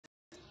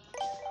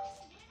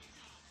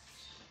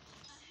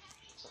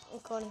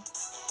Recording.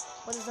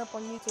 What is up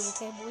on YouTube,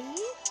 okay, boy?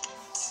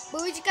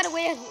 But we just gotta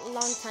wait a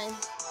long time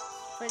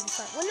for it to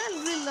start. Well, not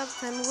a really long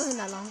time. It wasn't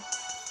that long.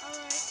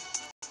 Alright.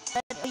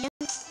 Yup.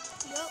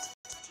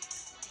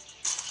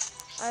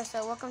 Alright,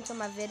 so welcome to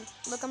my vid.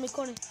 Look, I'm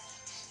recording.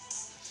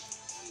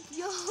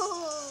 Yo.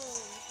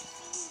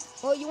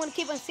 Well, you want to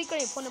keep it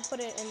secret? You want to put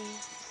it in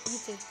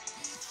YouTube.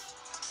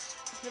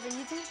 Put it in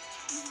YouTube?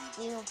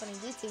 You want to put it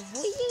in YouTube,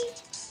 boy?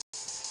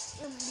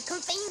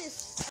 Become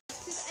famous.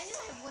 I know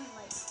I have one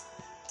like.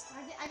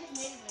 I just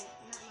made it like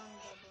not long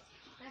ago, but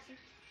that's it.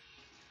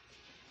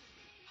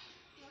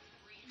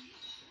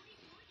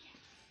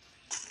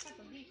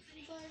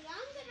 But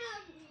I'm gonna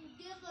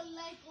give a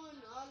like on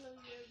all of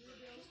your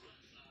videos.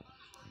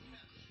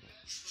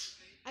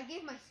 I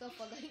gave myself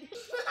a like.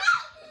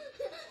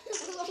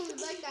 That's the only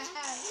like I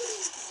have.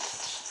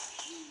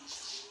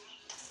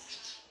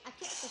 I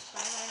can't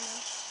subscribe right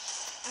now.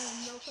 I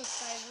have no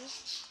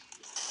subscribers.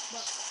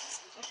 But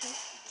okay.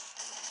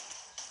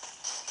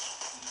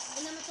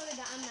 And I'm gonna tell you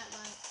that I'm not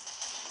lying.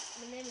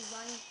 My name is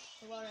Ronnie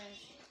Flores.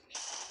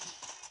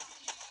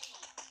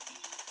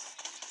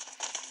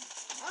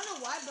 I don't know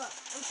why, but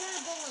I'm trying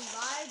to go on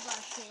live, but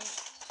I can't.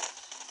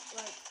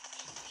 Like,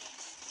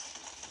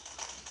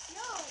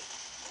 yo,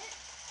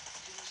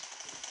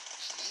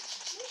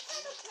 let's try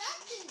to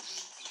practice.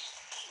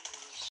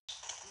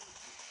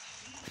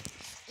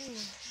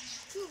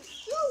 Shoot,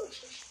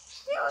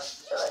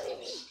 shooting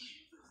me.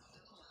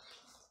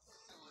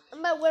 I'm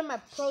about to wear my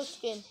pro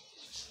skin.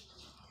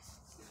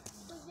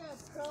 Who's your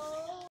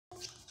pro?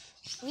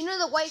 You know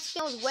the white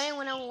skin I was wearing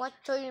when I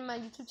watched you in my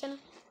YouTube channel?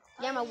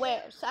 Yeah, I'm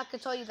aware, so I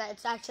could tell you that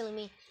it's actually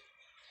me.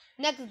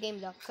 Next game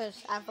though,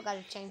 because I forgot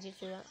to change it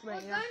to that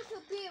right We're now. going to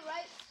be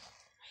right.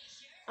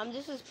 I'm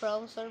just this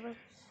pro server.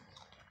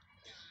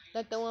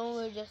 Like the one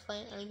we were just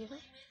playing earlier.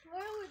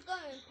 Where are we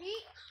going,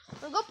 Pete?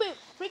 I'll go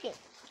pick it.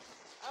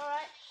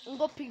 Alright. I'll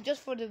go pick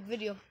just for the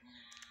video.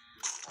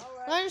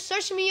 Alright. Go and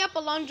search me up,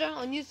 Alondra,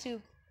 on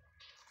YouTube.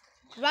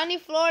 Ronnie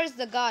Flores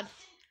the God.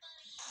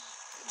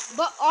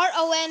 But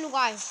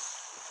R-O-N-Y.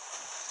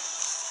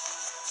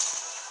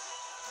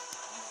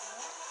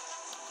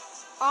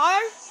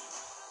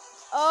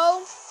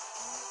 R-O-N-Y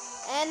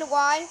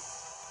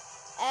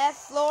F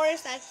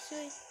Flores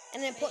actually,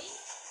 and then put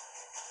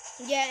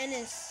and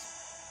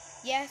it's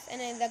yes, and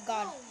then the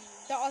God.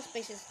 They're all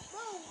spaces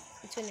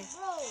between it.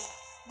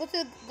 Go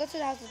to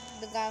the house,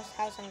 the guy's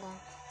house I'm going.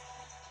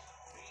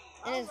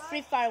 And it's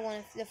Free Fire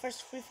one, the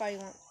first Free Fire you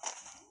want.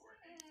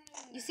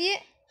 You see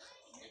it?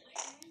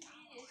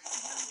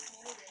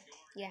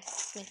 Yeah,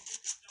 it's me.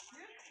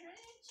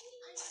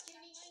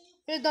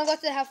 Please don't go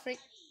to the house, freak.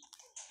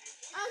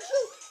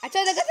 I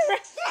told you to go to the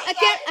I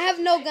can't. I have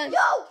no guns. Yo!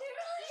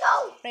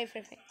 Free.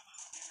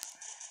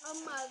 Oh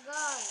my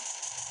god.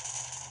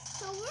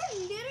 So we're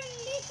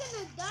literally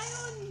gonna die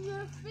on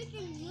your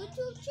freaking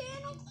YouTube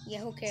channel? Yeah,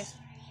 who cares?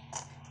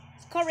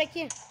 It's called right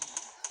here.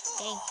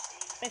 Dang.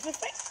 Free.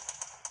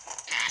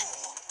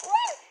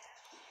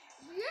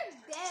 You're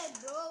dead,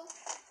 bro.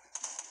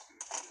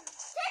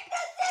 Take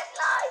the zip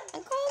line!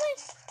 I'm calling.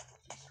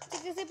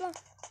 Take the zip line.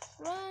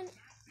 Run.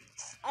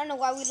 I don't know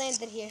why we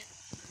landed here.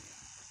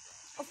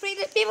 Oh, freak,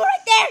 there's people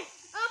right there.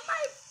 Oh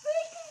my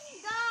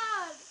freaking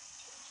god!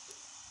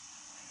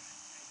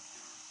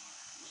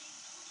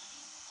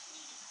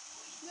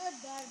 You're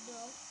dead,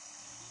 bro.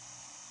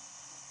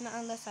 Not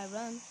unless I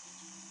run.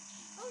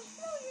 Oh,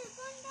 shoot, you're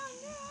going down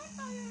there. I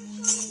thought you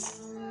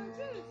were going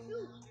there.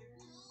 Shoot.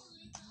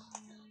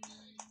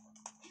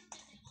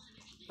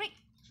 Freak.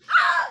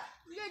 Ah!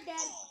 You're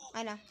dead.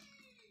 I know.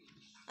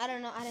 I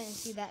don't know. I didn't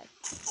see that.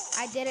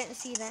 I didn't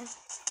see that.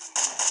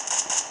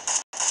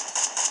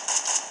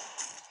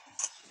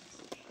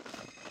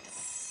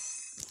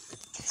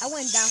 I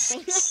went down,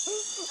 Frank.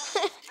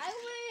 I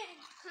went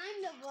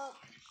kind of up.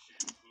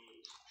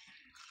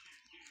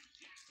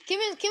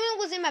 Kimmy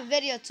was in my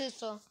video too,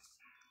 so.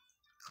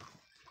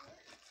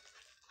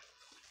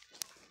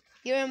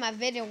 You were in my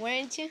video,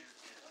 weren't you?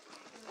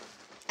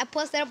 I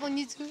posted up on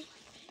YouTube.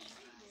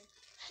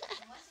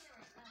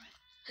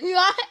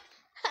 What?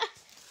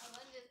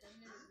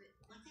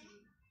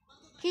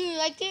 You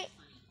liked it?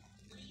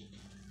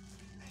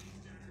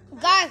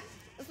 Guys,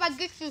 if I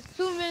get to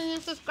 2 million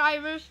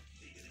subscribers,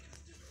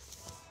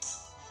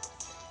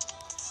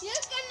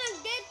 You're gonna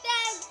get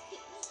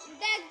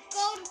that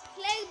gold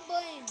play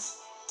button.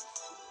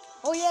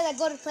 oh yeah, that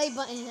go to play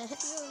button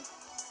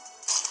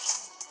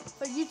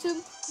for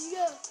YouTube.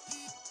 Yeah.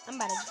 I'm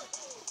about to.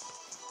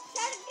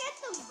 Try to get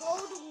the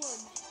gold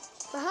one.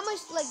 But how much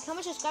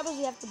subscribers do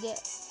you have to get? I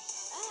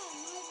have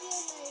no idea,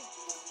 like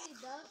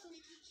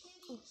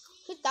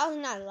 50,000.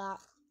 2,000, not a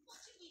lot.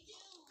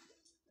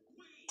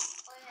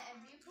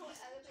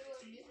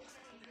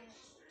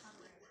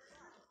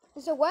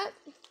 So what?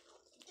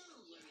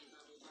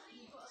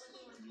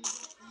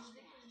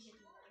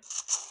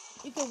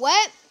 You can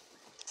what?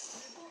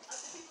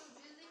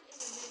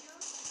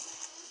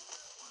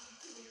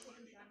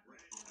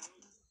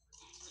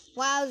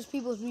 Wow, there's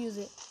people's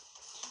music.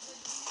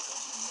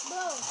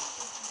 Bro.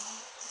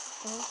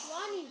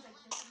 Ronnie.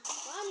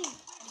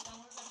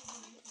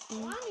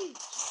 Ronnie.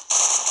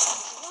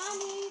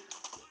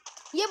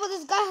 Yeah, but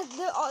this guy,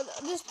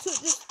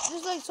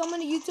 there's like so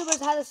many YouTubers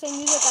have the same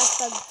music as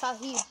the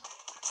Tahib,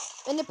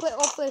 and they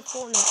all play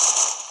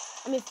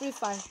Fortnite. I mean Free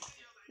Fire.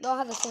 They all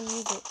have the same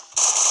music.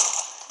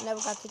 Never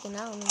got taken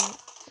out. I mean,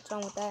 what's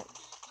wrong with that?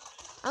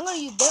 I'm gonna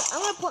use this.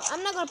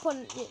 I'm not gonna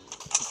put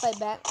fight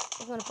back.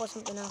 I'm gonna put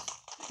something else.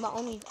 My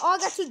only. Oh, I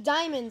got 2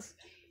 diamonds.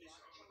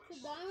 2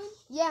 diamonds?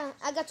 Yeah,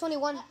 I got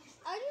 21.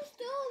 Are you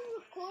still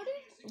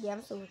recording? Yeah,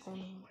 I'm still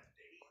recording.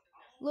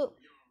 Look,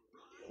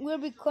 we're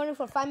recording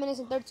for 5 minutes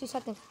and 32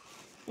 seconds.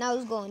 Now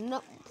it's going.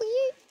 No,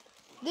 please.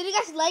 Did you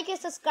guys like it?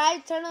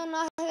 Subscribe, turn on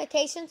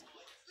notifications.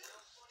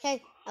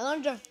 Okay,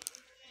 Alondra.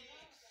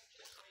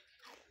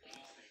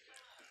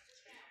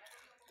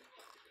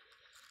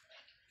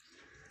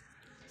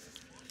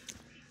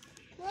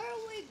 Where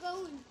are we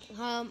going?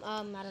 I don't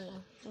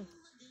know.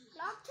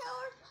 Clock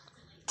tower?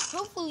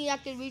 Hopefully I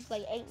can reach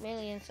like 8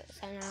 million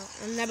now.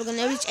 I'm never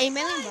gonna reach 8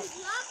 million, but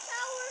Clock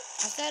tower?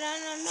 I said I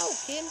don't know,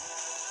 kid.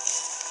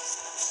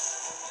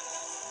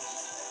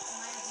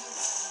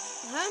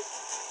 Huh?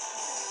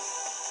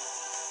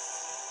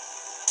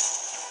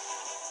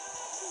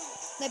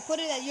 They put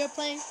it at your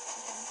plane.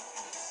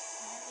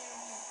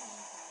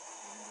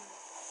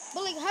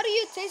 But like, how do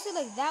you taste it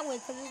like that way?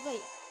 Cause it's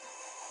like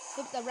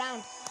flipped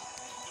around.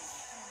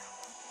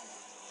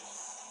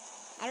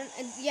 I don't.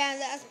 Yeah,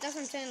 that's what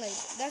I'm saying. Like,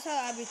 that's how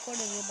I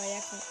recorded it by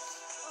accident.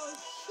 Oh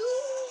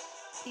shoot!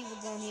 People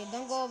going here.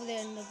 Don't go over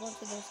there and go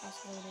to those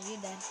houses over there.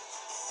 You're dead.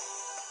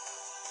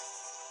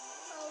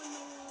 Oh no.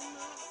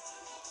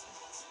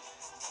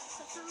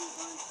 I'm going to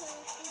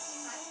freaking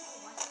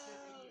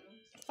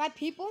 5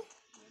 people?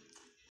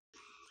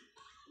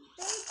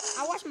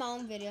 I watched my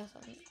own video.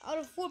 Out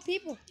of 4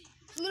 people.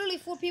 It's literally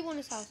 4 people in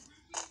this house.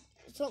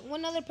 So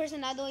one other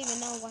person I don't even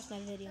know watched my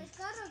video. I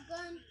got a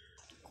gun.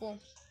 Cool.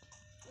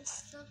 It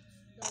sucks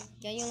though.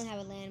 Yeah, you only have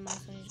a landmine,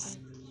 so I'm just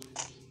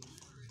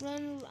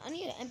gonna... I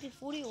need an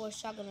MP40 or a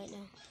shotgun right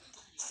now.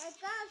 I got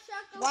a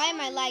shotgun. Why am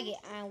I lagging?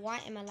 Why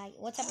am I lagging?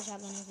 What type of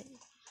shotgun is it?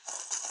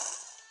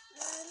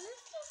 Let's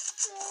just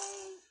say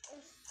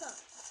it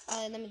sucks.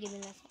 Let me give you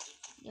that.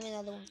 Give me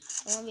another one.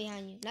 The one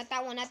behind you. Not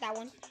that one, not that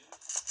one.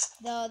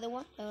 The other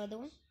one, the other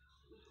one.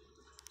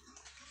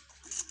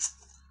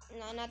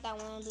 No, not that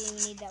one. I don't even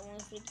need that one.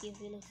 Freaky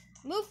feelings.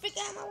 Move, freak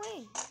out of my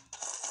way.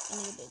 I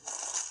need a big.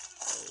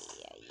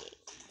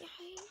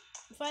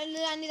 I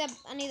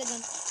need a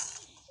gun.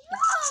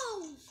 No!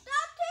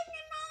 Stop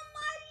taking all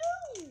my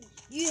loot!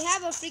 You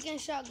have a freaking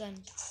shotgun.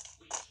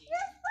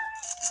 Yes, but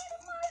I need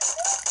my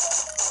loot!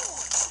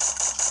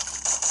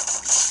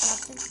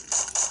 Nothing.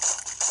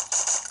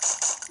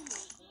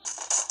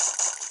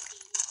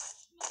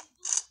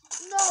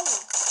 No!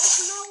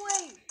 There's no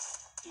way!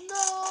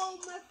 No!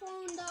 My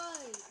phone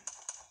died!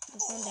 The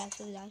phone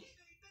actually died.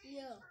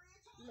 Yeah.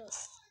 Look.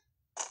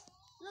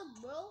 Look,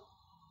 bro.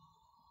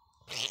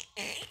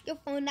 Your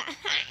phone died.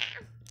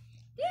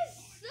 This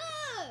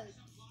sucks!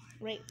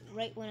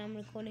 Right when I'm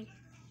recording.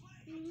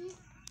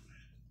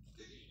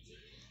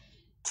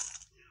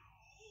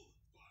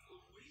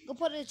 Go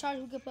put it in charge.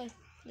 We can play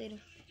later.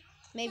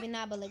 Maybe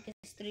not, but like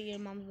it's 3 year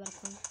mom's about to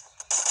come.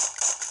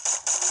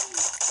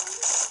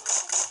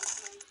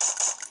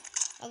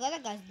 Oh god,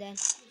 that guy's dead.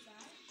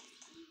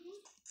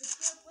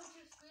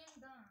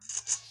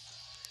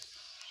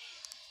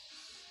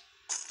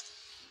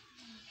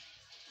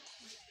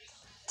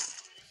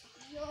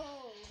 Yo.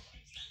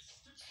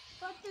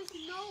 But there's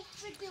no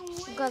freaking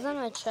way. Because I'm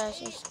a trash.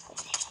 There's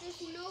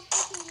no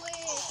freaking way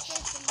it's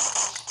getting me.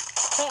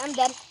 Hey, I'm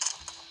dead.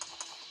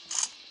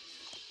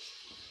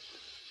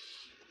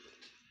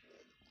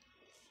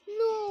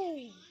 No.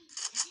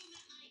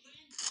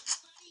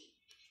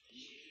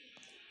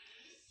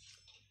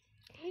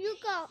 You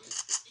go.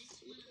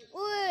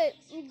 Wait,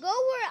 go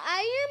where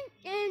I am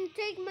and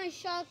take my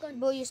shotgun.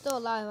 Bro, you're still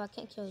alive. I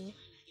can't kill you.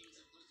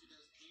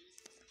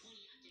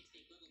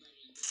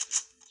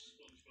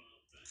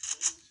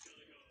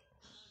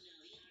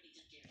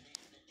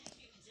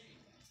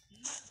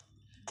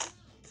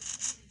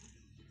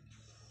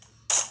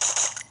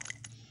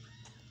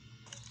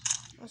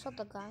 I shot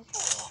the guy.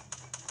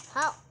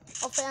 How?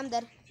 Okay, I'm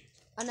dead.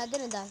 And I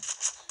didn't die.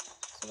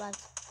 Survived.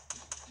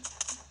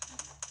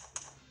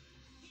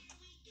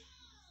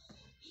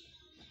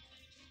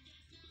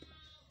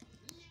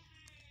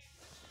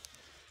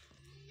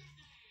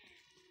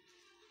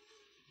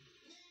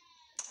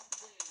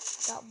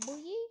 Got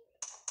bullied.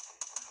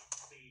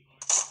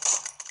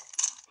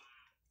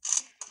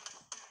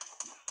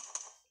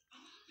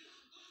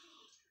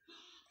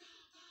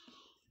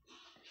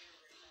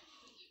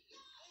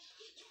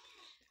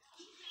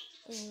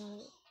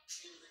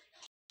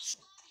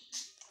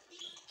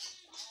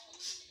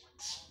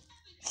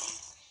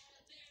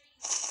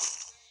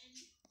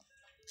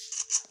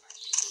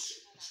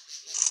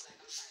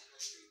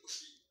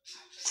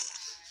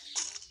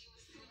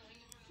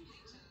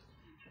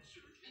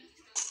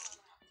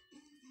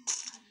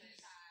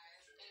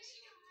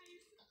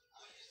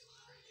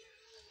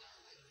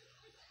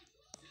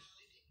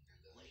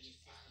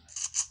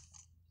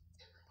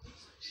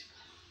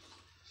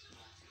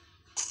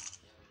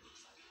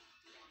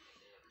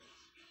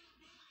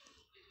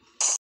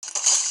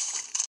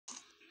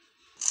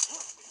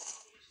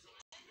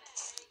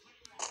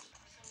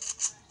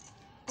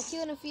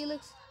 killed him,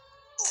 Felix.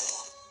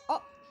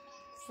 Oh,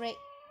 frick.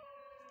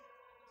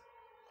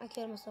 I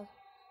killed myself.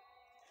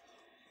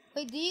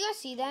 Wait, do you guys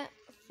see that?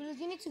 Felix,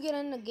 you need to get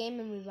in the game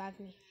and revive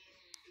me.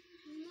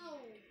 No.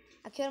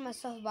 I killed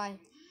myself by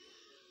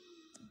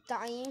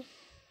dying.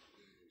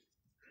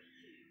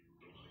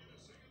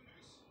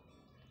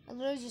 I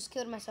literally just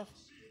killed myself.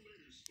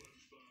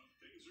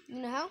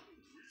 You know how?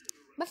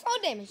 By fall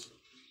damage.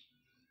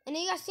 And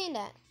then you guys seen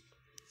that?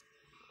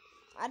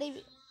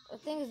 The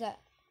thing is that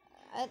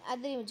I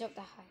didn't even jump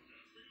that high.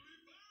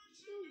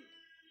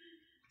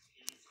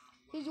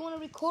 Please, you want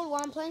to record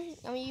while I'm playing?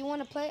 I mean, you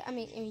want to play? I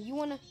mean, you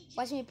want to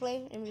watch me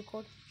play and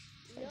record?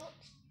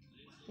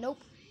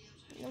 Nope.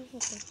 Nope.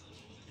 Okay.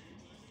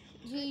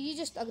 You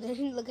just stuck there.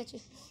 Look at you.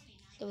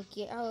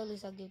 Okay, at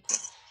least I'll give it to you.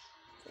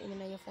 So even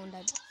though your phone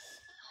died.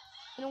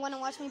 You don't want to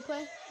watch me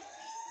play?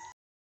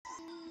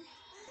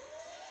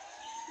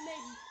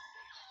 Maybe.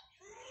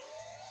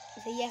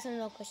 It's a yes or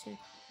no question.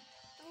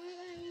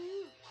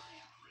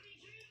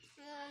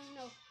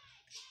 No.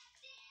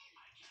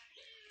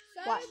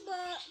 Sorry, What?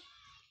 but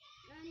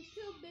I'm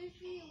too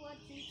busy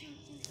watching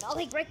something. I'll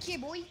take right here,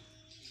 boy.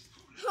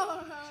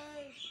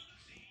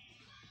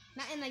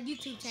 Not in the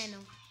YouTube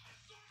channel.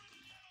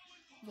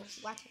 But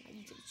watching my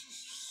YouTube.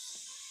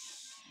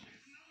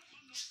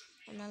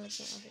 I'm not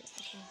looking at it.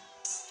 Okay.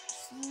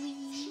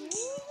 Sweet.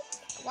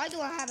 Why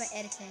do I have an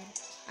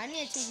etiquette? I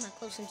need to change my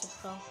clothes into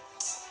pro.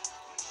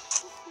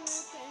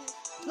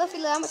 Look,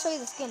 Felix, I'm gonna show you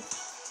the skin.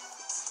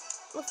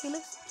 Look,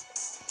 Felix.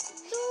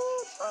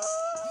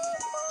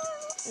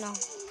 No.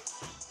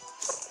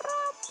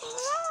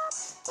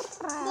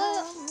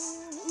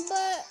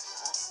 But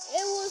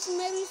it was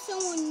maybe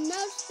someone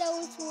else that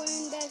was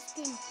wearing that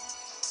skin.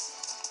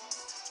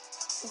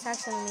 It's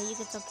actually me. You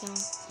can talk to him.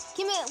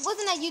 Kimmy,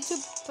 wasn't that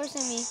YouTube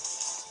person me?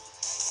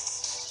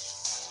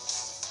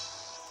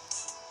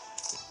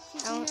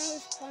 She's not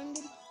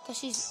responding. Because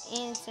she's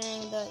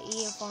answering the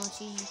earphone.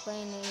 She's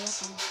playing the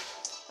earphone.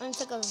 I'm gonna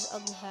take off this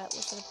ugly hat.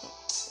 What should I put?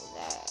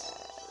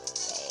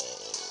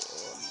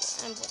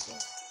 I'm putting.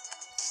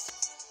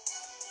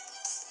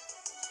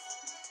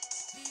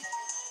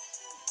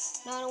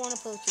 No, I don't want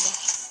to play with you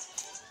guys.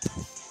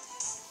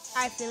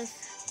 Alright, Felix.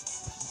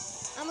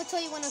 I'm gonna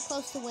tell you when I'm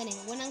close to winning.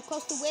 When I'm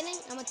close to winning,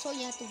 I'm gonna tell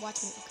you have to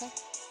watch me, okay?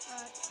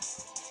 Alright.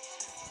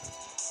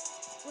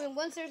 Wait,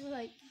 once there's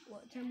like,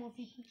 what, 10 more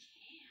people?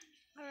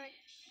 Alright.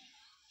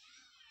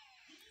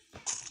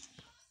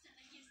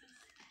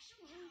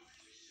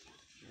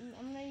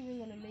 I'm not even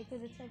gonna make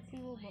it a 10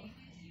 people, but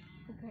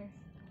okay.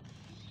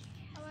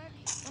 Alright.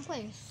 I'm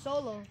playing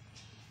solo.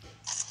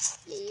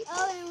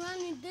 Oh, and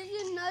Ronnie, did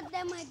you know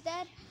that my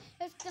dad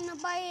is gonna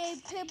buy a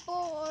pit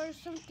bull or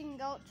something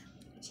else?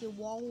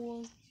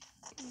 Chihuahua.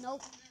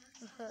 Nope.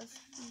 Because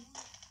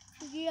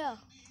Yeah.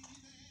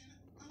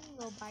 I ain't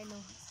gonna buy no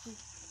husky.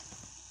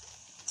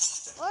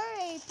 Or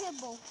a pit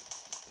bull.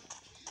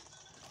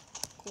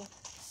 Cool.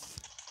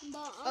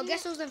 But Oh,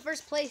 guess who's in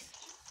first place?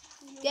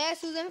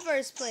 Guess who's in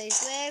first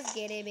place? Let's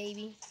get it,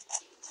 baby.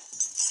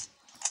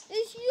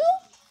 It's you?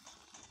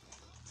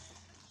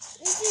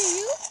 Is it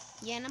you?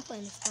 Yeah, and I'm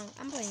playing this song.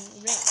 I'm playing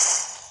red.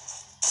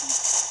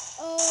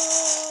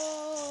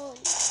 Oh.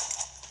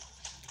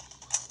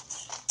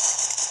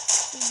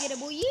 You get it,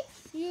 boy?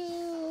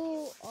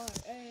 You are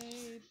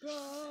a pro.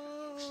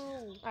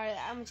 Alright,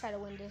 I'm gonna try to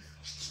win this.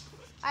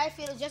 I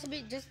feel just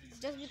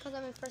because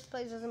I'm in first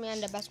place doesn't mean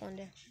I'm the best one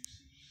there.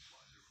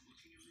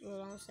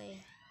 Well, I'm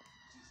saying.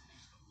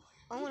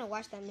 I want to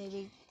watch that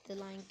movie, The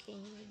Lion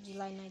King,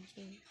 July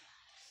 19th.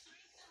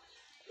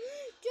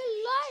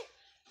 July.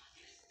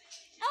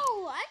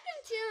 Oh, I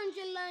can see on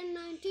July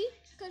 19th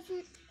because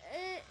it's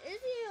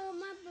on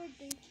my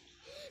birthday.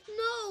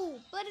 No,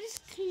 but it's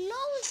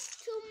close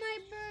to my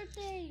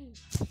birthday.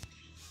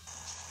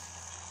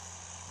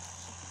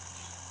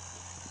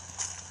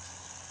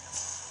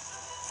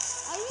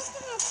 Are you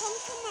gonna come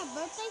to my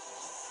birthday?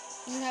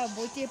 You gonna have a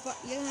birthday party?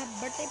 You gonna have a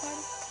birthday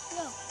party?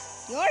 Yeah.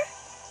 Your?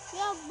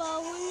 Yeah,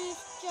 but when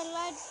it's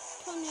July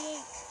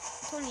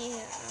 28th.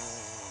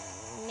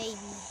 28. Maybe.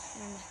 I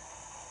don't know.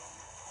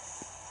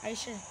 Are you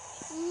sure?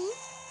 Mm-hmm.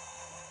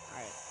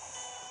 Alright.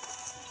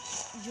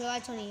 July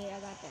 28th, I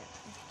got that.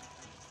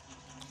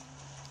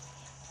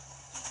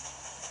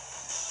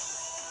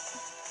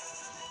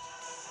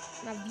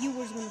 My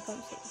viewers gonna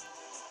come see.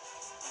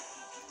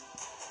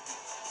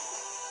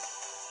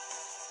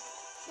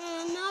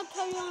 And I'll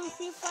tell you on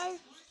Free Fire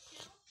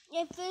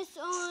if it's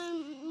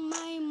on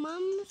my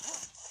mom's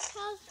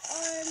house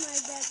or my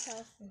dad's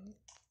house. Mm-hmm.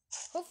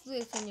 Hopefully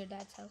it's in your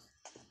dad's house.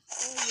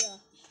 Oh, yeah.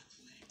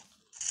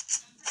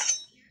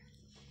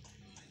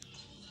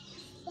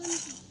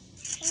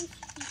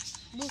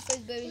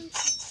 Blueface, baby.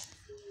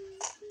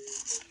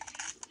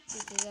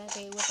 This is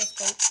actually with a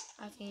scope.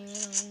 I can't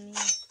even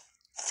know.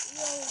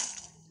 Yo,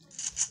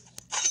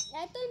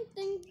 I don't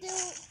think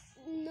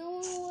no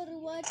one would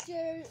watch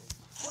your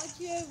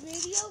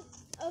video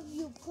if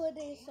you put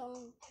a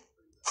song.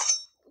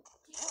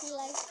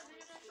 Like,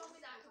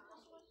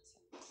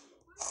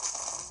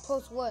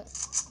 Post what?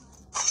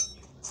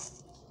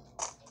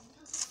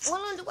 Well,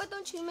 why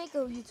don't you make a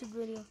YouTube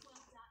video?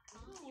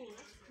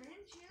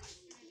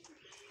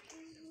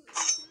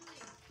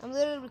 I'm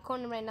literally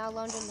recording right now.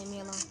 Alondra, leave me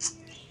alone.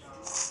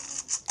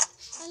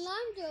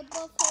 Alondra,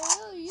 but for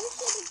real, you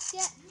should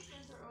get.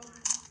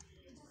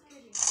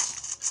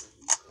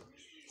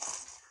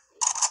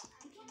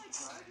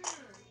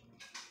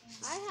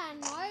 I had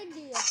no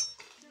idea.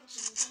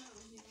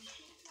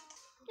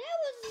 That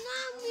was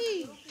not me.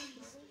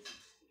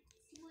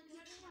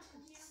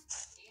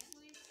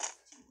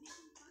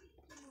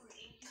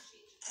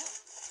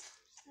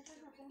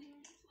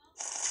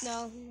 No,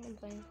 I'm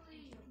playing.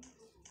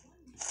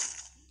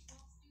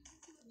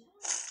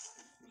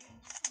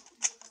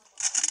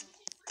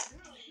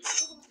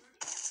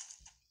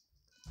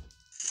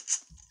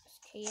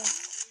 Okay, yeah.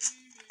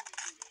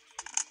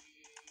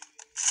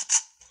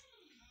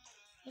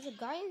 There's a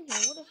guy in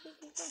here. What the fuck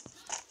is that?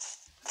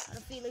 I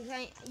don't feel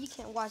like you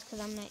can't watch because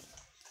I'm not.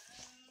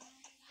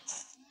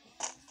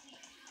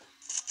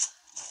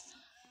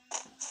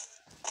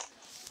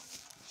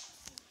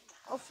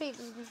 Oh, fake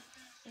blue one.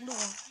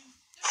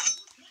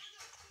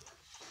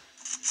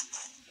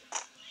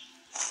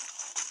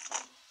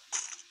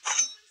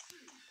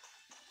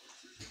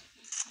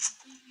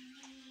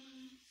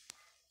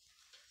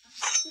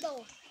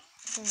 No.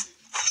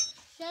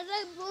 Should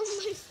I put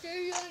my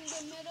stereo in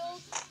the middle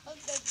of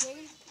the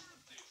game?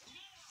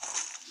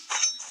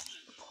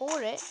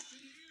 Pour it.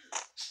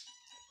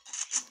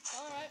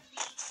 Alright.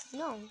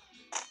 No.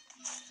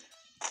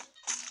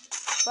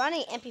 But I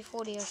need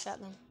MP40 or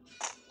shotgun.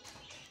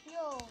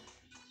 Yo.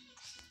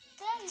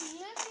 That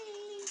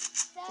literally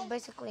says.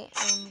 Basically,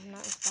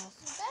 not as fast.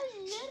 That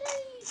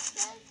literally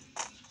says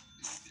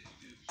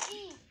G.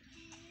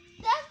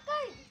 That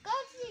guy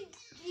got the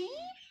G?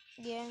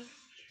 Yeah.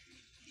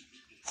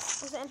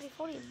 What's the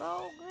MP40, bro?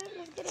 Good,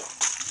 let's get it.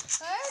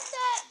 Heard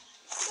that.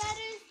 That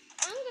is.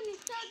 I'm gonna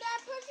tell that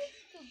person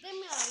to give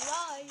me a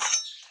ride.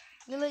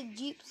 You like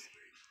Jeeps?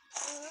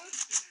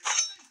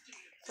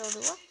 So do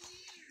I.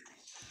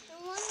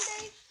 And one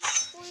day,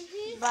 when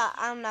he's. But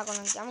I'm not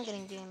gonna. I'm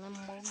getting a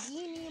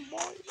Lamborghini,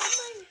 boy.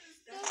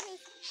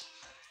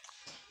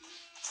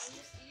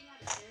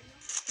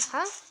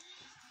 Huh?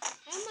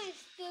 I might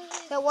steal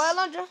his. Say what,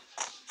 Alondra?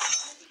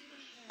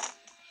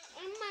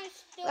 I might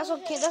steal That's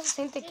okay. his. That's the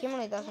same thing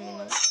Kimberly does to me,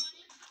 man.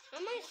 I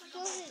might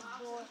steal his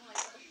door.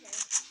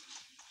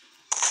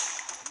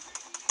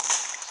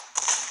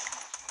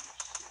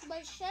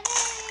 But should I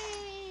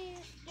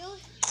steal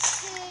his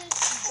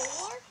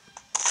door,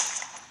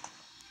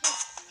 his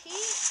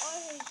key, or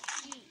his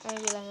key?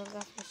 Maybe like a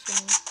gas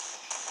machine.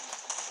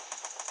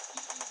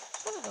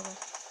 What is it?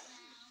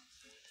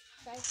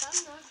 Guys, I'm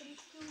not going to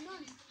steal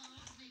none.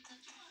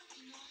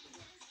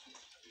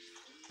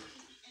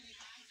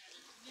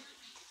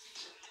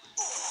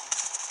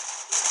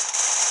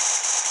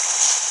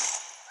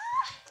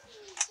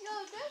 Yo,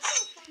 that's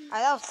so funny.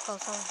 That was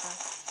close. That was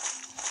fast.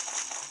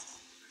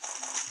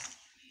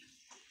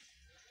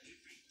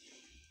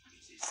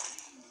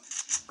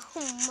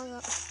 Oh my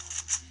god.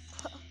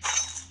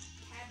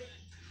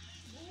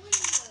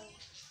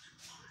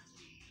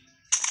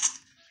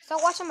 Stop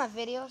watching my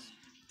videos.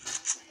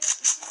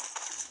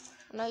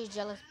 I know you're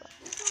jealous, but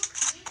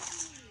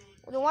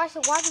then why are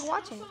you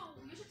watching it?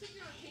 You should take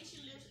your location.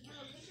 Your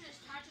location is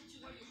tied to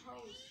where you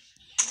pose.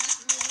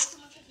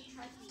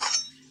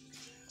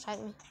 Try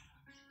me.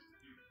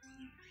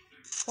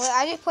 Wait,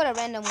 I just put a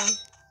random one.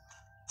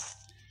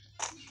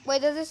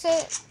 Wait, does it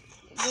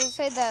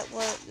say that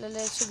we're La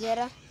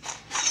Lechuguera?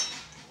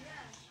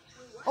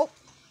 Oh,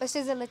 it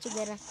says La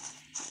Lechuguera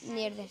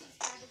near there.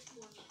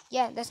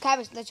 Yeah, that's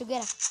Cabbage,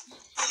 Lechuguera.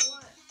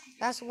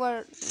 That's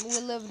where we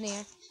live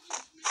near.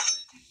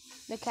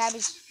 The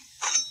Cabbage.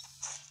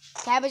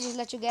 Cabbage is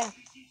Lechuguera.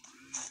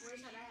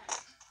 Where's that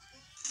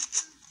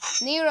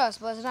at? Near us,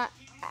 but it's not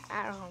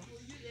at home.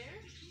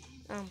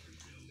 Were you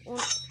there?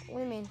 What do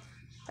you mean?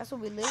 That's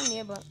what we live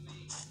near, but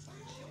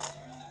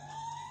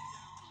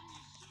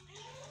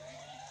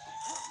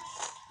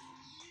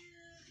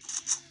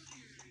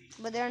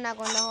they're not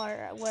gonna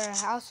know where our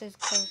house is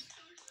because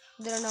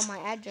they don't know my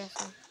address.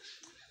 So.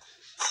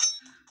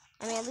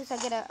 I mean, at least I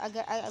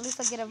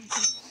get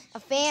a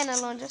fan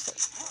alone. Just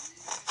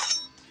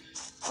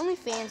only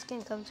fans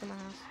can come to my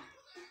house.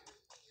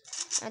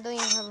 I don't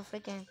even have a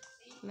freaking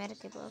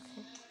medkit, but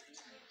okay.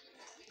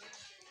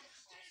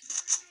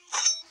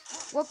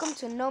 Welcome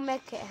to No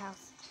Medkit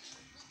House.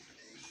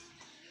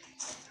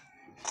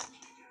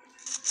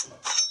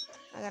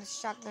 I got a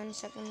shotgun.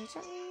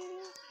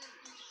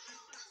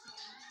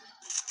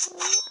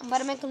 I'm about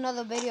to make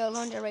another video of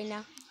Alondra right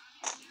now.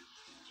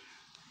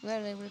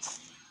 Literally,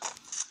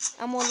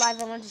 I'm on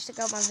live. I want to check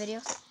out my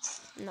videos.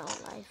 No,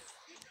 live.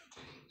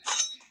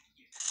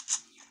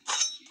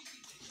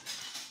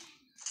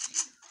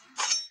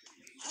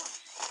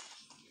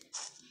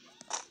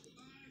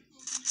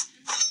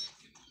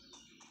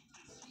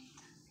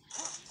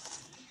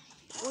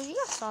 Well, you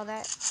guys saw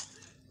that.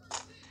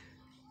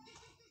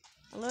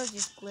 A little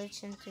just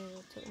glitched into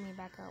took me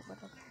back out, but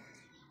okay.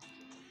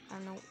 I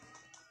don't know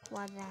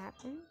why that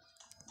happened.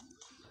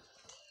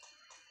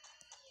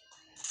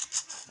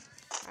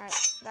 Alright,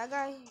 that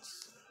guy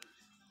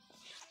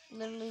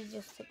literally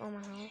just took all my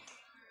health.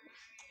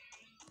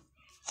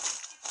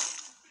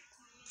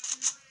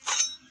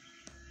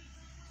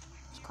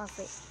 It's called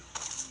fake.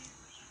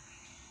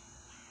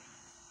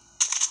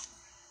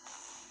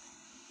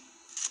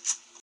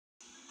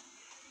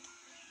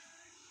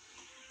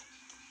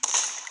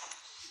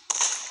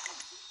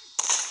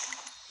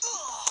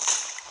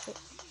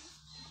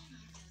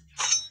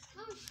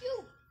 Oh,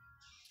 shoot.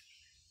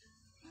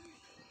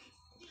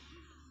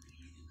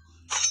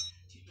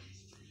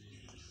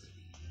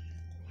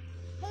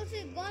 How's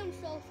it going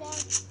so far?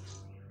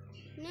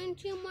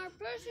 19 more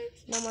persons?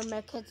 No more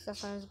medkits,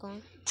 that's why it's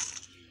going.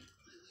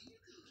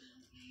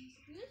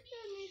 You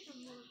still need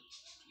some more.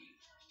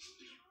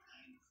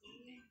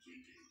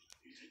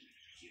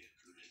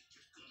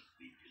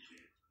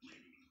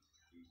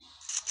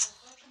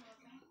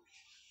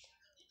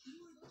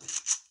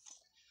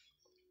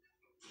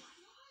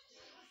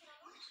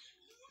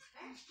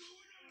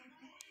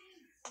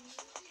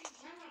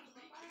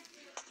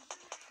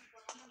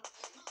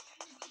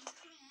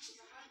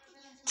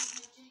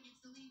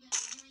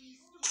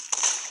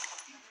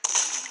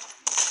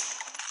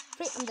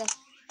 Free, I'm dead.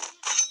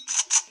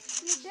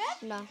 You dead?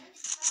 No.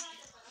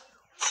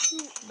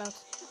 About.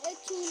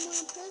 18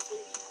 more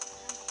persons?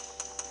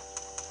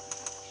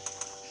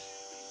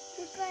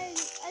 Because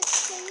I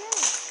stay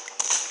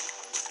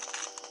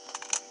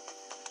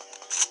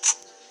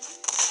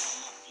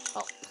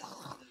Oh.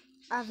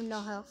 I have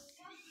no health.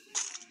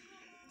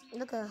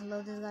 Look at how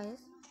low this guy is.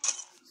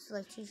 It's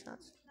like 2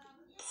 shots.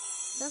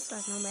 This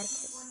guy's no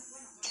medkits.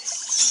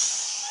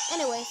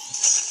 Anyways.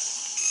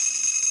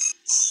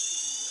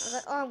 I was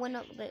like, oh, I went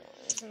up, but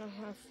it's gonna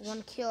have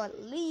 1 kill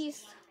at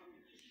least.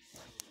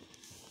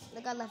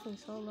 The guy left me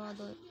so low, I'll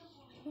do it.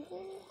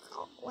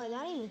 Wait,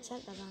 I didn't even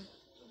check that guy.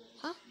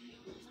 Huh?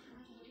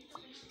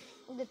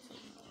 Good.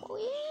 Oh,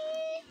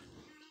 yeah.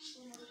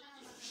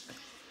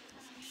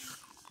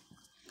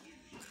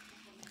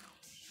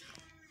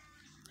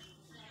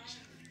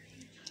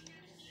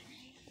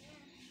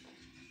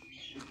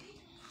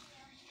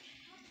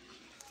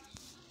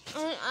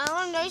 I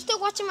don't know. Are you still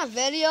watching my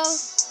video?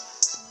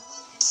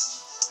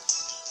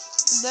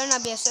 You better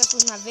not be obsessed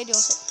with my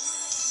videos.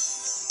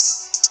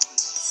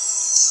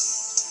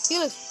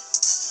 Felix,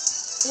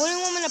 what do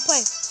you want me to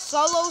play?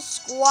 Solo,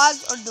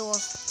 squads, or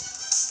duos?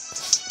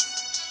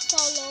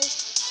 Solo.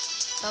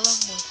 Solo,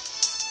 boy.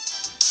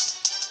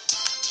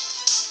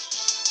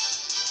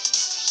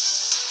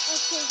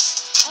 Okay,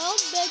 I'll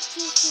bet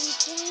you some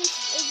coins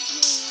if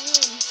you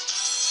win.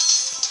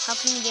 How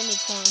can you get me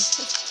coins?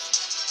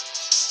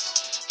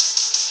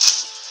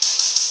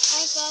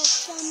 I got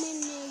some in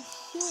my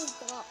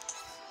shoebox.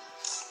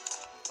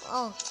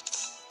 Oh,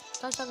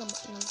 start talking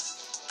about no.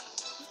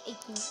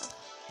 18.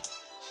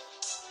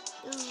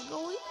 This is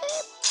going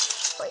up.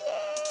 Oh, yeah.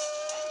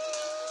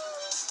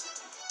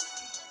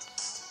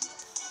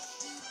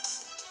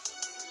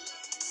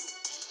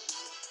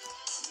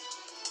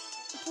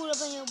 Put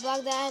up in your blog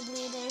that I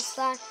believe in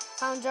Slack,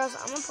 found jobs.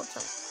 I'm gonna put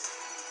some.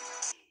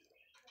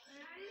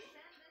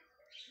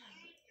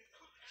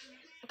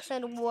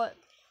 Said what?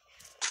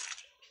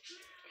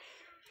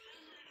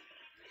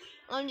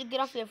 I'm gonna get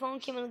off your phone.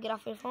 Kim, get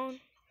off your phone.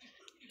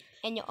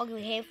 And your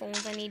ugly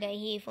headphones. I need that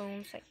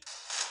headphones. Like,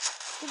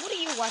 what are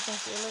you watching,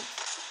 Felix?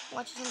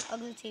 Watching some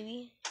ugly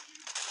TV?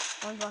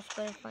 I'm watching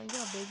Spider Fun.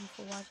 You're a baby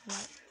for watching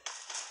that.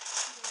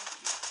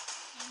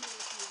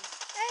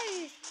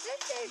 Hey,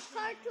 this is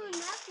Cartoon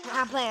Network.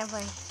 I'm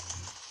playing.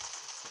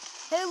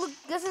 Hey, look,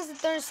 this is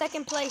the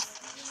second place.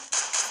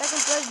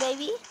 Second place,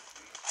 baby.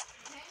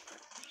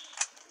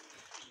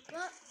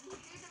 What?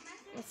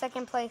 In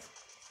second place.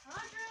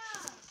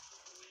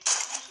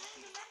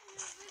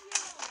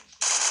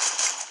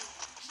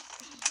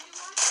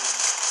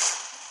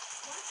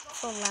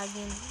 So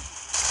lagging.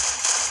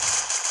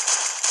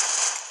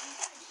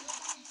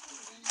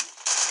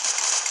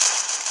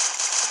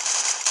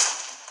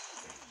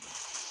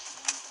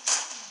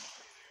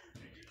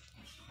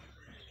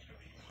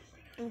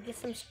 And get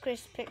some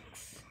crisp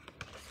picks.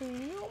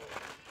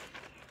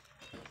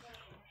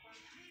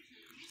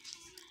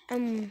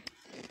 I'm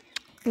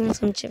eating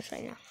some chips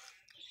right now.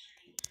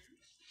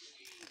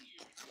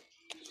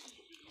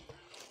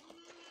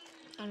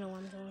 I don't know why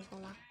I'm doing this so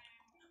loud.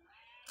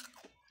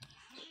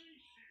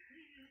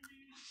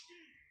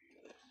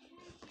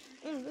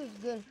 This is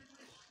good.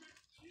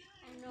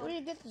 I know. Where did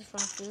you get this from,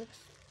 Felix?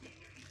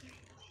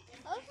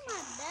 That was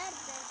my dad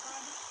that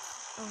got it.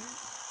 Oh.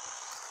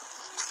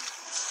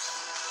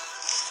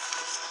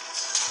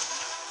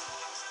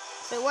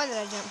 Wait, why did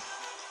I jump?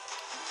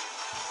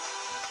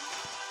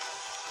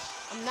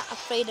 I'm not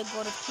afraid to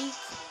go to peak.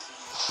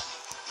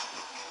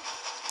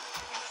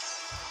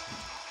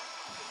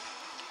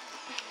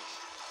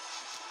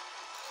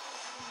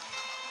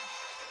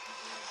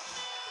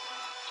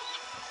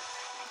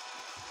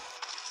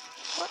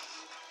 What?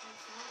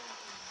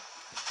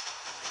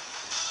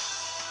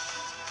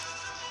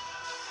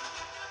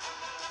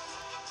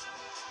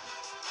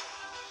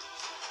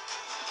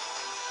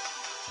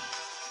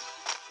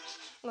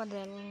 What did I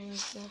learn?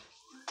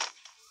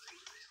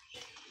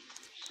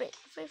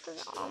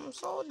 I'm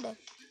so dead.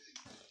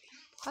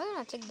 Why did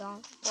I take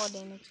down 4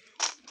 damage?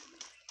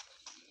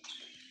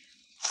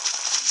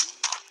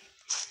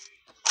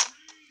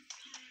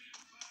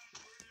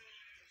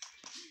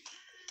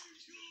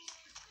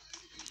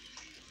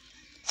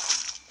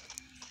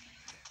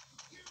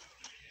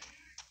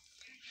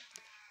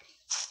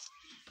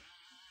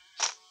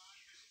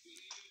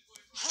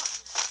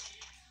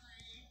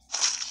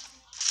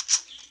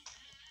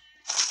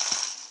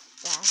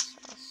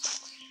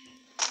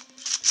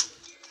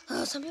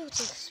 Oh, some people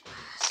take this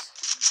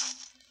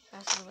pass.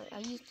 That's not what I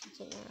used to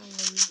take it. I'm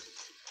gonna use.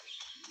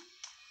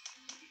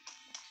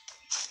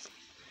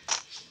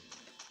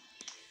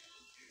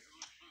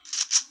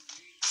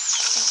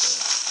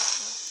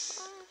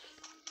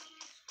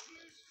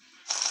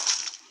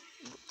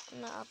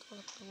 No, I'll put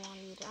the one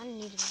leader. I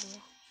need it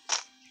there.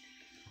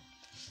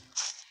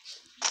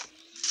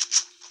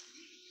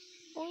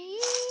 Oh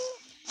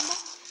yeah!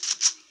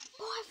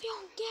 Boy, if you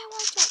don't get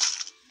watch out.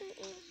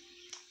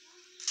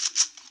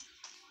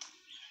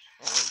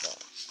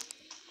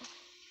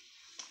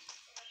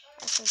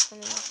 That's just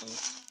funny.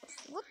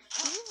 What?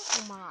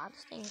 Oh my god,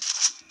 this thing.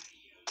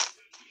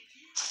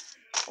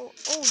 Oh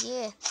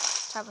yeah.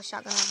 Type of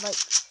shotgun I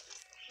like.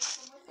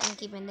 I'm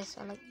keeping this.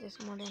 I like this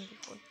more than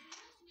before.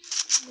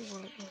 People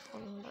like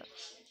before, but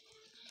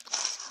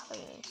how it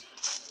is.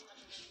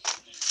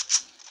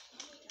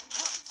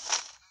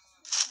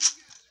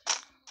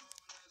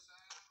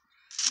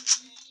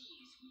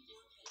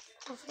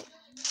 Perfect.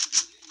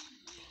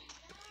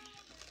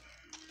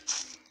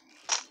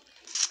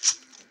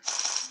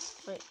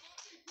 Wait.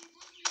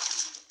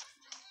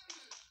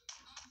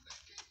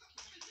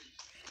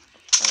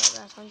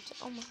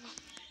 Oh my god.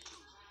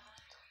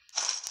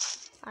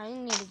 I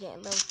didn't need to get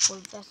level 4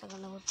 vest. I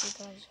got level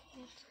 3 guys.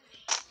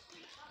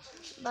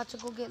 About to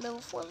go get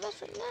level 4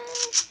 vest right now.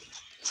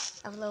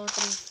 I have level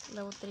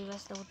 3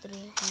 vest, level 3. I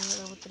need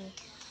level 3.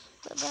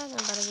 But back, I'm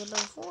about to get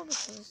level 4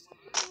 because.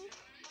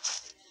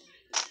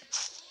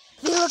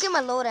 Dude, look at my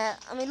load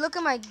at. I mean, look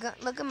at my gun.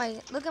 Look at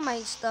my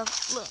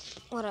stuff. Look,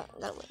 what I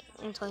got. Wait,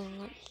 I'm telling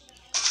you.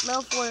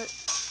 Level 4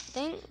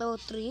 thing. Level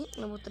 3.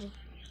 Look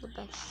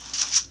back.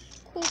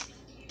 Cool.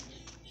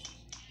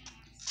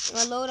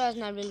 My loadout is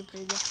not really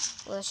pretty good.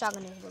 Well, the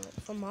shotgun is, but like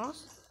for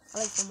moss, I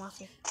like for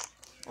mosses.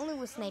 Only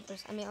with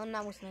snipers. I mean,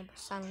 not with snipers,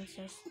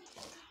 silencers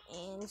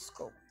and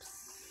scopes.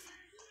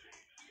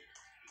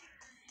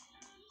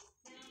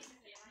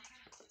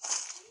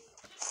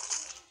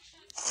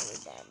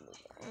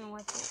 I don't know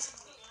why.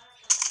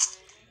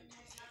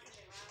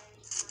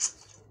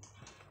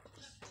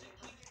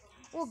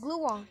 Oh, glue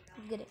wall.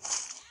 Get it.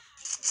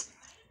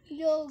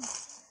 Yo,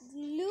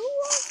 glue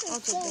walls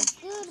are so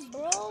good,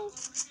 bro.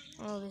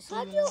 Oh, this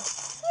How do you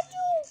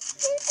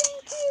freaking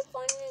keep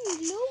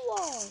finding glue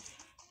walls?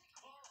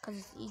 Cause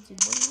it's easy,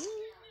 boy.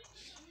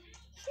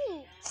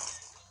 Shoot.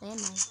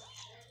 Landmine.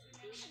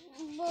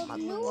 But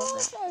glue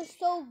walls are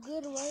so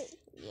good, right?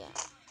 Yeah.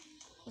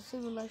 Let's see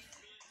real life.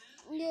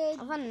 Yeah.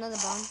 I found another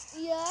bomb.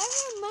 Yeah, I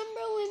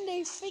remember when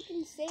they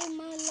freaking saved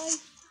my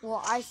life.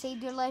 Well, I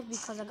saved your life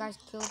because a guy's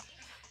killed,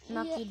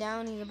 knocked you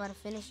down. He's about to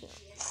finish you.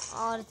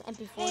 Oh, it's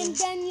MP40. And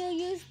then you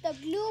used the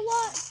glue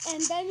wall,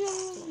 and then you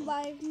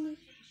revived me.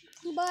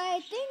 But I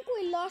think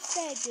we lost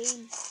that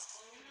game.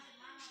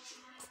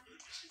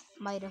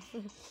 Might have.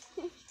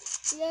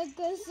 Yeah,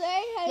 because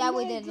I had Yeah, no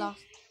we did idea.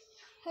 lost.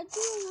 How do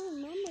you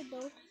remember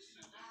though?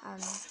 I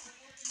don't know.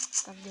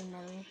 Got good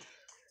memory.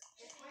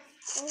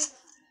 Oh,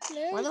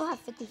 Why do I have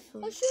 50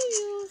 food? I'm sure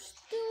you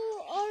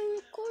still are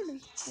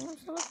recording. I'm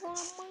still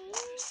recording.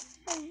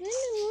 I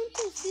really want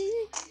to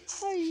see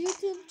our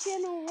YouTube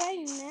channel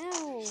right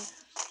now.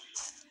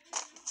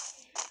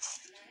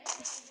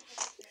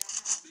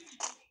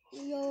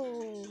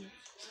 Yo.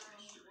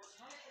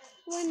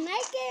 When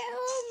I get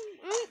home,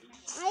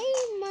 I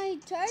might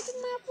charge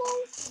my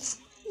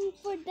phone,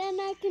 but then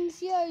I can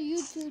see our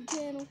YouTube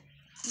channel.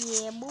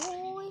 Yeah,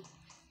 boy.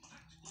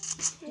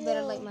 You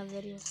better like my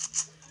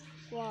videos.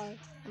 Why?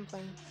 I'm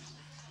playing.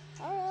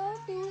 Alright,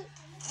 I'll do it.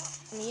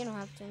 I mean, you don't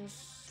have to.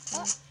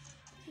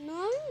 No,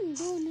 I'm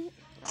doing it.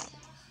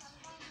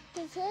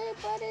 Because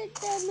everybody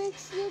that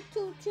makes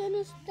YouTube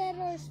channels that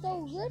are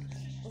so good.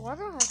 Why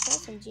do I have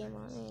sense and gym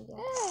on it?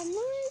 Yeah,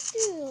 no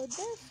idea.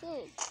 That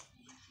sucks.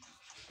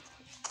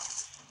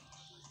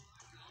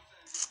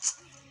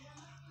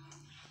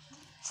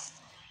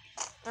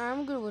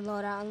 I'm good with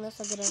loadout unless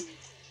I get a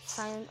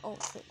silent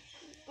outfit.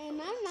 And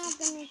I'm not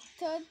going to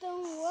tell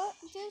them what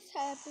just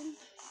happened.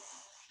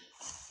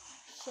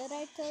 Should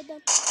I tell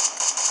them?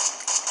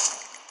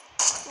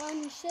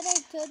 Ronnie, should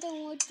I tell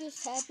them what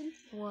just happened?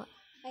 What?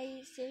 Are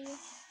you serious?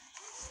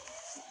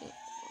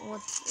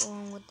 What's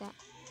wrong with that?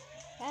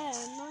 I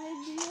have no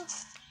idea.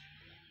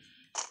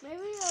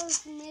 Maybe it was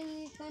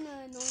kind of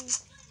annoying.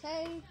 So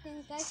I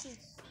think I should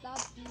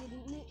stop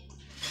eating it.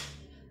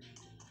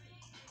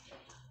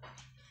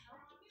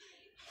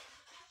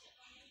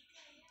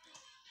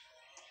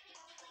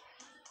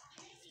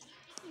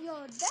 Yo,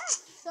 that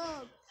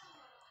sucks.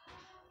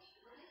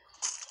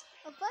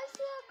 If I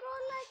see a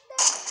girl like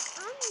that,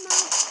 I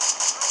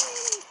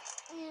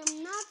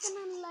am not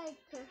gonna like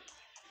her.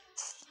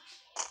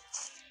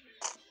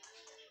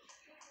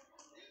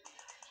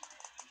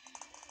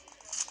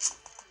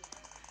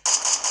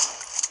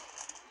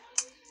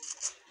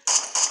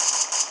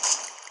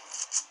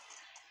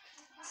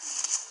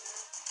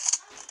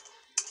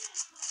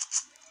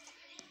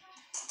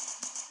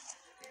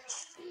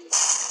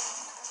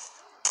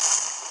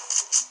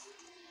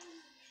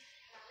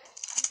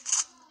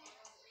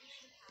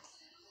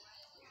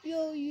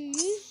 Yo, you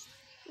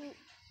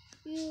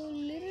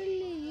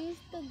literally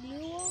used the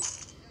glue wall.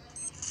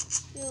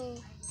 Yo,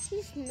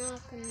 he's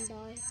not gonna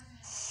die.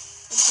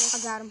 I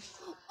got him.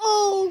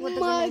 Oh With the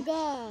my grenade.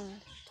 god!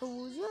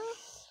 Told ya.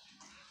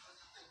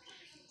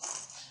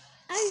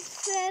 I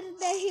said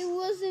that he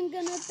wasn't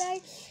gonna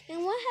die,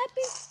 and what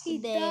happened? He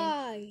did.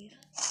 died.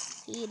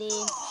 He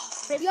did.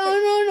 Yo,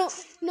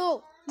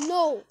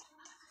 no!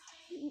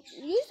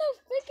 Use a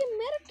freaking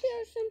medikit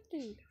or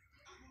something.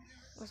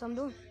 That's what I'm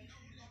doing.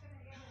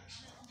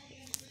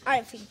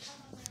 Alright, Fee.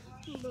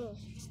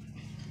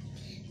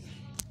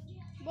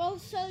 Bro,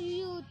 so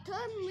you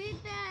told me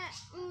that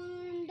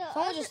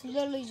Someone just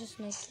literally just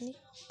next to me.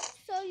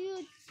 so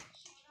you're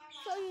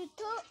telling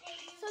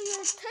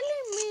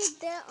me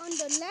that on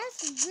the last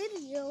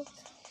video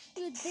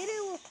you did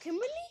it with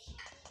Kimberly?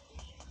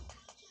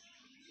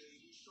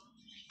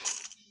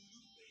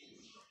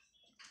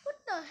 What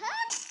the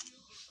heck?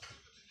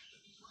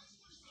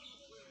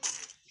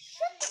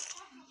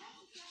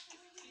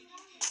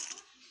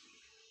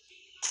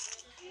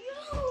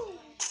 Yo!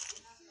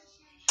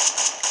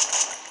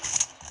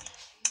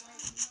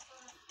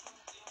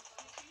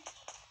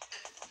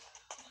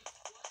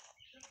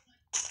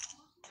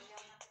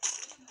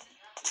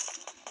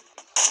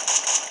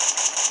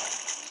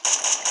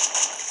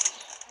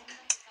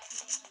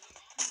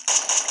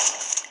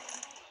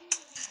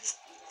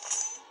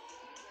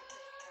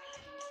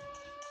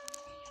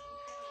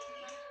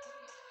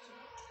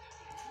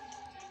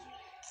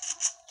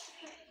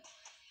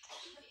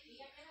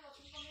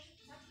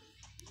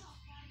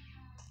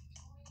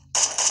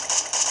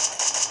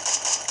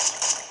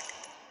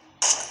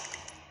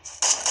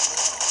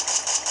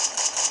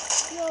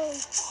 Yo!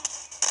 It's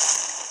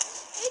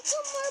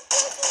two more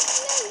persons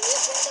left. You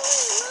can do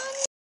it,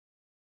 Ronnie.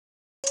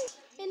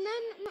 And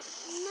not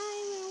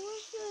even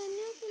worse, and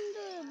you can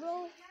do it, bro.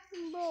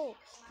 Bro,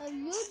 if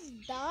you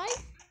die,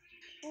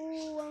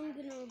 oh, I'm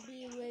gonna be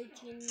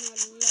raging a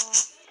lot.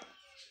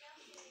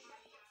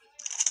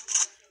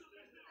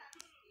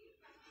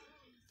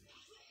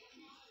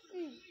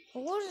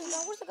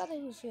 Where's the guy that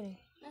he was shooting?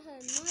 I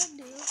had no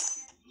idea,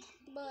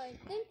 but I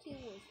think it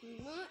was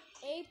not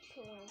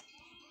April.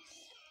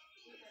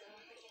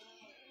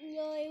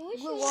 Yo, I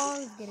wish you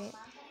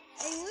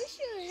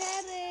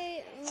had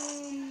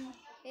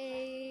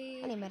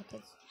I need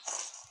medkits.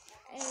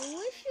 I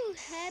wish you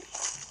had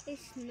a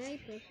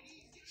sniper.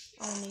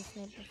 I don't need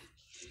snipers.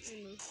 I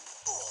know.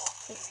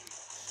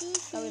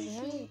 Got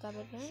behind me. Got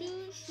behind me.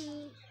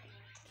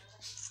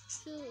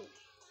 Shoot.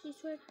 He's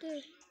right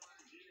there.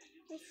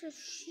 It's a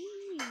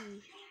sheep.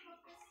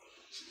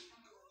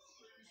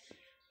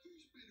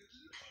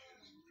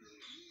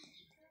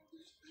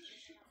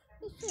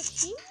 It's a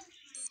sheep?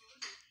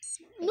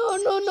 No.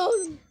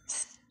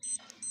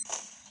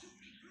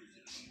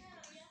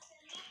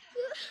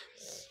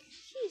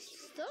 She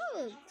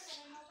sucks.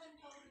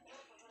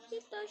 She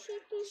thought she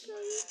could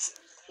kill you.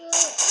 Well, I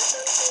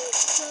don't think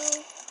so.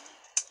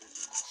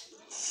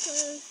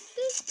 Cause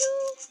this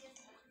dude,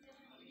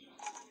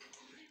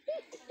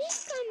 he's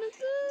kind of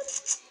good,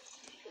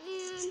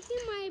 and he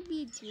might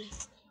beat you.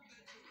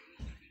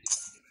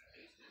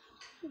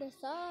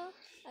 That's all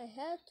I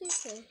have to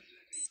say.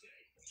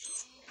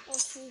 Oh,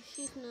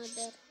 she's not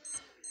dead.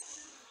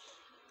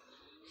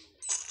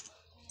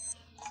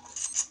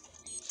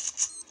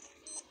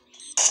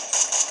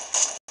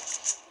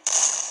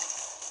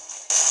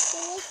 She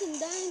wasn't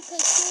dying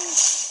because she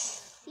was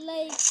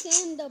like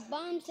seeing the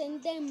bombs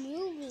and then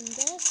moving.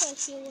 That's why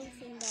she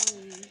wasn't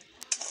dying.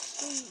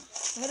 I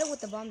hit her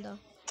with the bomb though.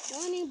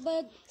 Ronnie,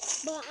 but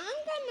I'm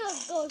gonna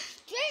go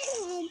straight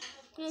home.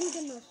 I'm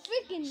gonna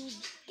freaking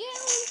get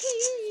onto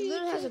your She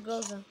literally has a YouTube.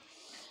 Groza.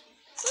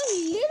 I'm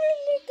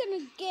literally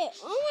gonna get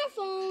on my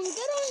phone,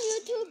 get on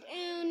YouTube,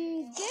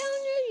 and get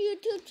on your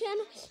YouTube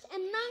channel,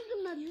 and I'm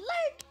gonna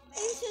like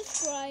and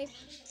subscribe,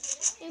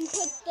 and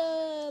put the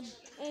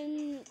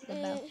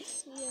bell.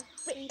 Yeah.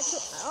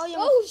 Oh,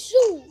 Oh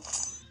shoot!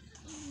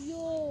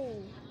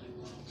 Yo,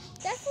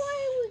 that's why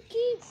we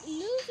keep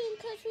losing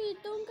because we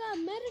don't got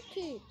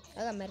Medicaid. I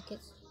got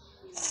medkits.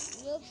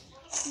 Yep.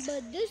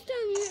 But this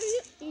time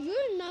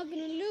you're not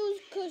gonna lose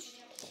because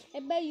I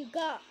bet you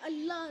got a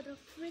lot of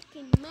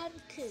freaking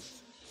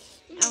medkits.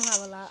 I don't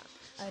have a lot.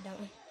 I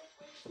don't.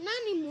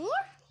 Not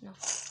anymore? No.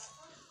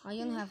 I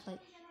only have like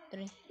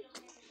 3.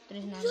 3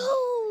 is not. Yo,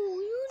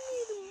 you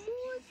need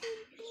more than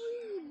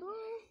 3, bro.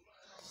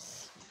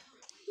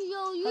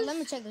 Yo, you But let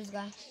me check this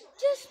guy.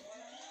 just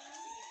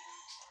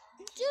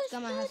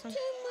Come on, have 13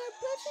 some. more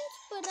persons,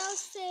 but I'll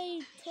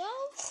say 12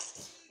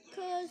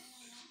 because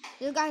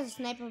This guy's a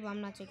sniper, but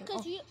I'm not taking.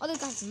 Cause you- Oh, this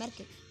guy's a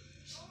medkit.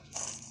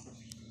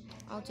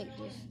 I'll take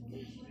this.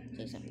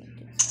 Take some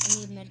medkits. I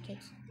need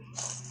medkits.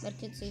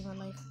 Medkits save my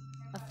life.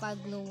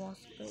 5 glue walls.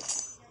 Great.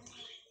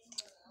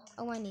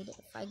 Oh, I need it.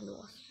 5 glue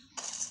walls.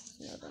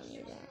 No, I don't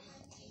need that.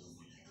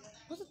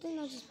 What's the thing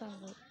I just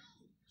passed? Like?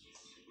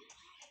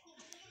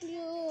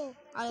 Yo.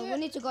 We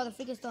need to go to the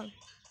freaking stone.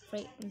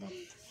 Right in there.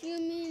 You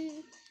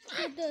mean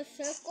to the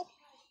circle?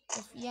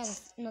 Yeah,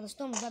 the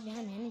stone is right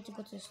behind me. I need to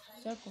go to the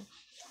circle.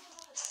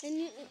 And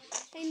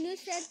you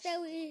said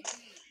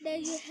that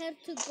you have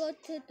to go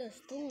to the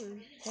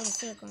stone. Or the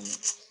circle.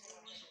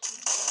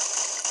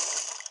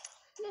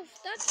 No,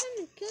 stop trying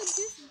to kill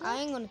this guy.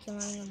 I ain't gonna kill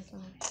him.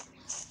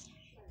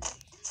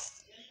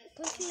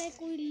 Cause like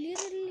we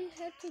literally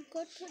had to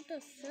go to the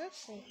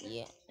circle.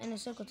 Yeah, and the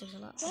circle takes a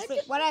lot.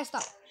 Why did I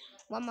stop?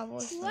 Why my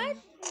voice? Why do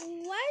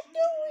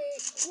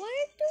we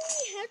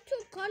have to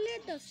call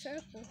it the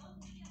circle?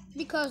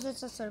 Because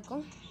it's a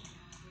circle.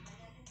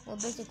 Well,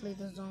 basically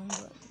the zone,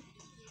 but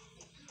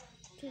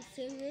to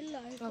save your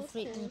life. I'll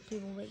freak these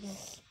people right now.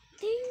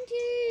 Thank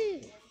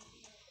you.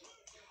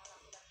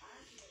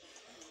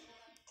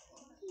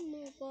 Oh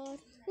my god.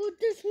 Oh,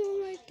 this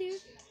one right there.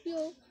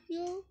 Yo,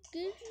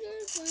 get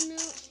your gun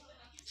out.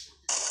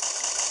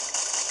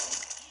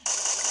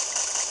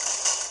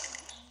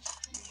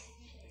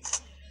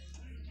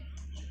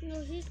 No,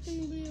 he's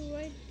gonna be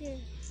right there.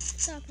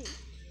 Stop him.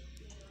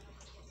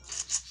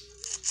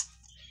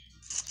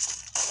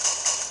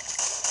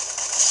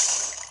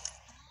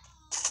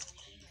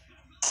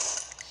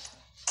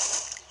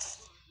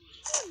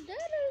 Oh,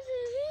 that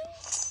isn't him.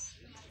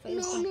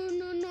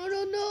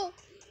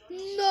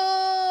 No.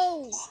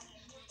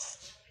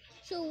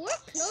 So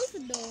we're close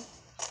though.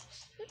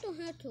 We don't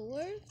have to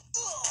worry.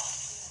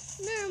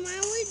 Never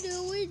mind,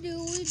 we do.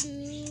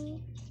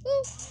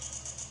 Ooh.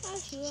 I'll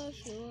shoot.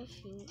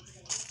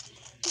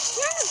 He's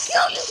trying to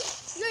kill you.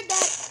 You're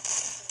dead.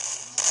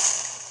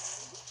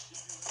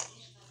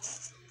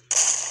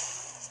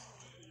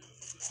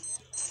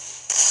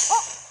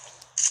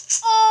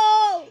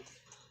 Oh!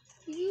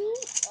 You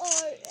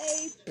are a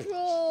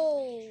pro.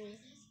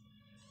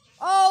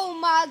 Oh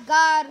my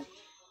god.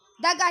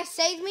 That guy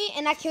saved me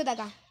and I killed that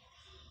guy.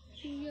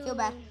 Yo. Feel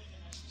bad.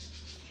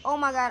 Oh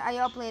my god, I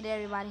outplayed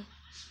everybody.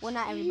 Well,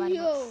 not everybody.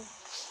 Yo,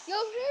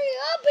 hurry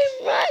up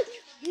and run!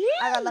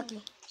 I got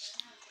lucky.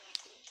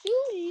 You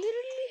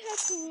literally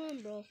have to run,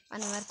 bro. I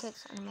need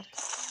medkits.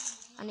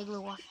 I need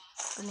glue walls.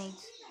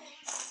 Grenades.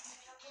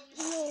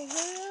 Yo,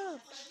 hurry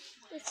up.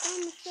 The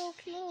storm is so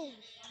close.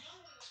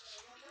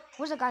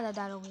 Where's the guy that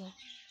died over here?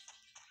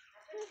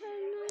 I have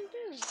no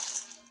idea.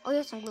 Oh, he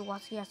has some glue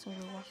walls.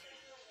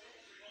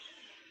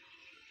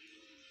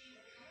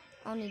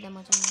 I don't need that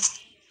much on this.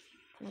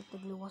 Make the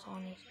glue walls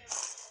on this.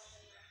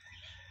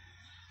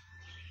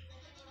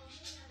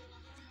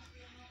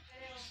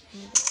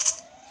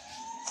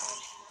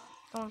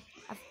 Come on.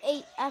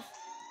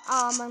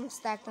 I'm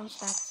stacked.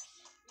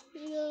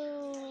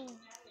 Yo.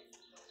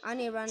 I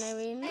need to run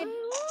every night.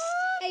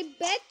 I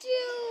bet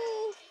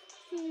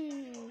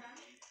you.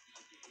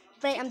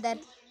 Right, I'm dead.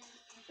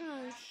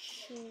 Oh,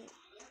 shit.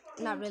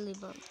 Not really,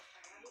 but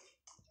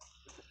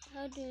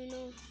How do you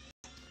know?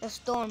 the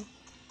storm.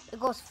 It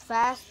goes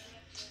fast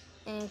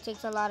and it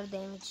takes a lot of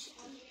damage.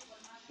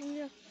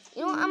 Yeah.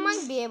 You know, I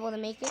might be able to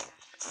make it.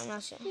 I'm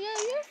not sure. Yeah,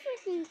 you're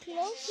freaking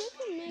close. You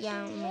can make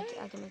Yeah, it.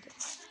 I can make it.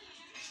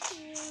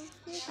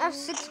 Yeah, I have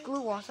 6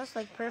 glue walls. That's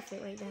like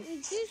perfect right there. you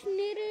just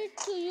needed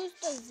to use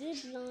the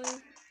zip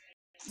line.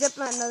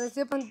 Zipline, no, the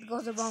zipline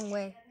goes the wrong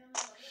way.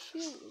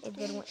 Shoot.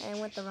 It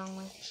went the wrong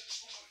way.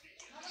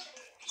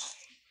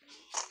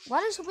 Why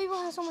do some people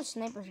have so much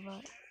snipers,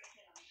 bro?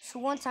 So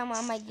one time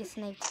I might get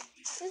sniped.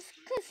 It's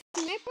because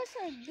snipers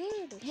are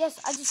good. Yes,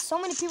 so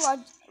many people are,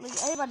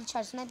 like, everybody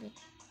tries to snipe me.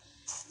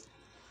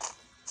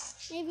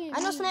 Maybe I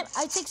know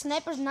I take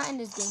snipers not in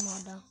this game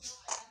mode though.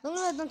 The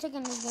only reason I don't take it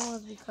in this game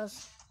mode is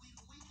because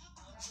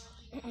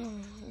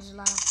there's a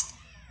lot of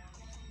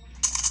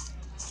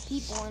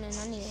people and then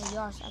I need a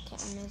yard so I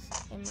can't miss.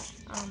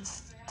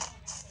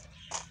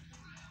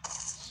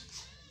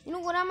 You know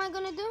what am I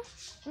gonna do?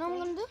 You know what I'm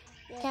gonna do?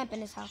 What? Camp in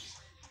this house.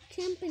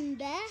 Camp in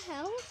that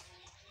house?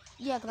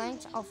 Yeah, cause I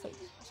ain't. I'll fake.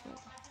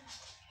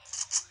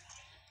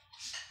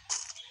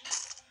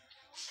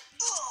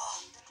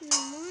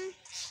 No more.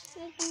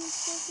 I can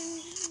fucking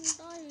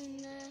die in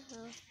that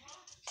house.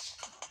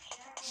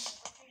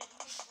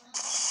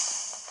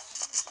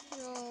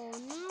 Yo,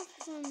 not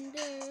from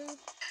there.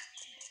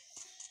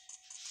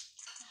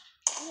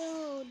 Yo,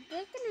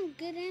 they're gonna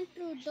get in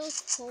through those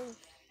holes.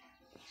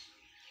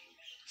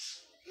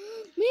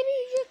 Maybe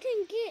you can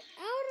get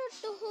out of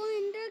the hole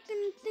and they're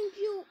gonna think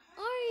you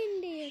are in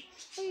there,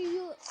 or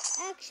you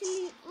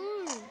actually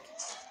aren't.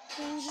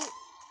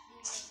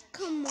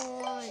 Come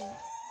on.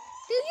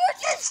 Did you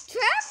just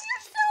trap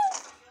yourself?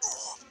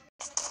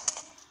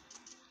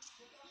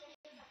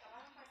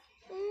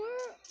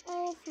 We're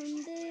all from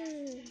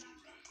there.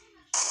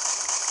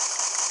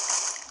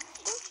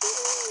 Stop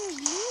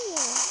shooting your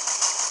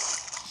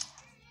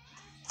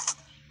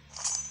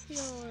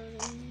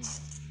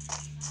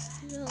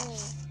Yo,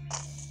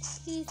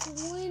 he's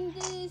win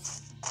this.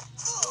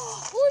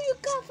 Oh, you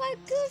got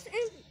 5 kills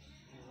and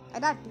I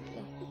got.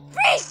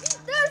 freak!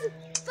 There's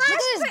 5. Look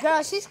at this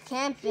girl. She's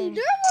camping.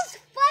 There was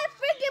 5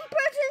 freaking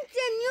persons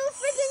and you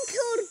freaking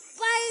killed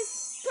 5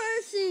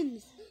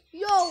 persons.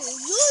 Yo,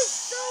 you're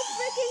so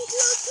freaking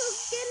close to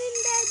getting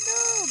that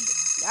dub.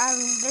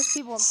 There's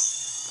people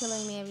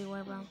killing me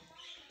everywhere, bro.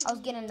 I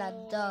was getting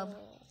that dub.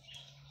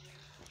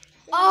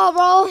 Oh,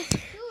 bro.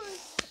 You were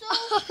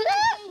so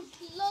freaking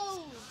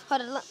close.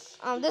 Hold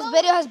on. This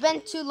video has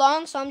been too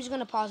long, so I'm just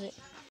gonna pause it.